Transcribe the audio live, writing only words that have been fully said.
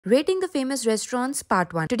Rating the famous restaurants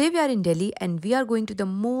part 1. Today we are in Delhi and we are going to the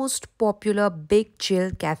most popular Big Chill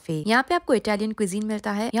Cafe. यहाँ पे आपको Italian cuisine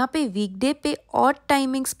मिलता है. यहाँ पे वीकडे पे ऑड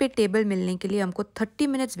टाइमिंग्स पे टेबल मिलने के लिए हमको 30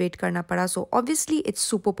 मिनट्स वेट करना पड़ा. So obviously it's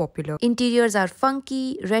super popular. Interiors are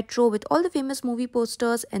funky, retro with all the famous movie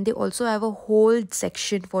posters and they also have a whole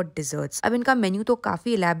section for desserts. अब इनका मेन्यू तो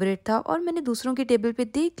काफी elaborate था और मैंने दूसरों की टेबल पे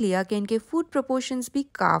देख लिया कि इनके फूड proportions भी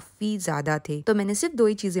काफी ज्यादा थे. तो मैंने सिर्फ 2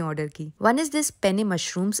 ही चीजें ऑर्डर की. One is this penne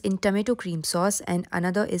mushrooms in tomato cream sauce and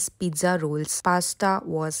another is pizza rolls. Pasta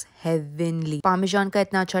was heavenly. Parmesan का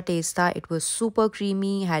इतना अच्छा taste था. It was super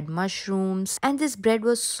creamy, had mushrooms and this bread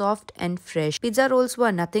was soft and fresh. Pizza rolls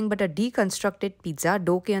were nothing but a deconstructed pizza.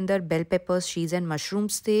 Dough के अंदर bell peppers, cheese and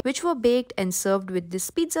mushrooms थे which were baked and served with this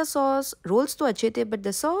pizza sauce. Rolls तो अच्छे थे but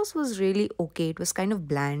the sauce was really okay. It was kind of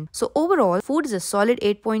bland. So overall, food is a solid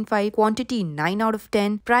 8.5, quantity 9 out of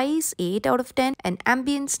 10, price 8 out of 10 and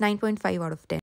ambience 9.5 out of 10.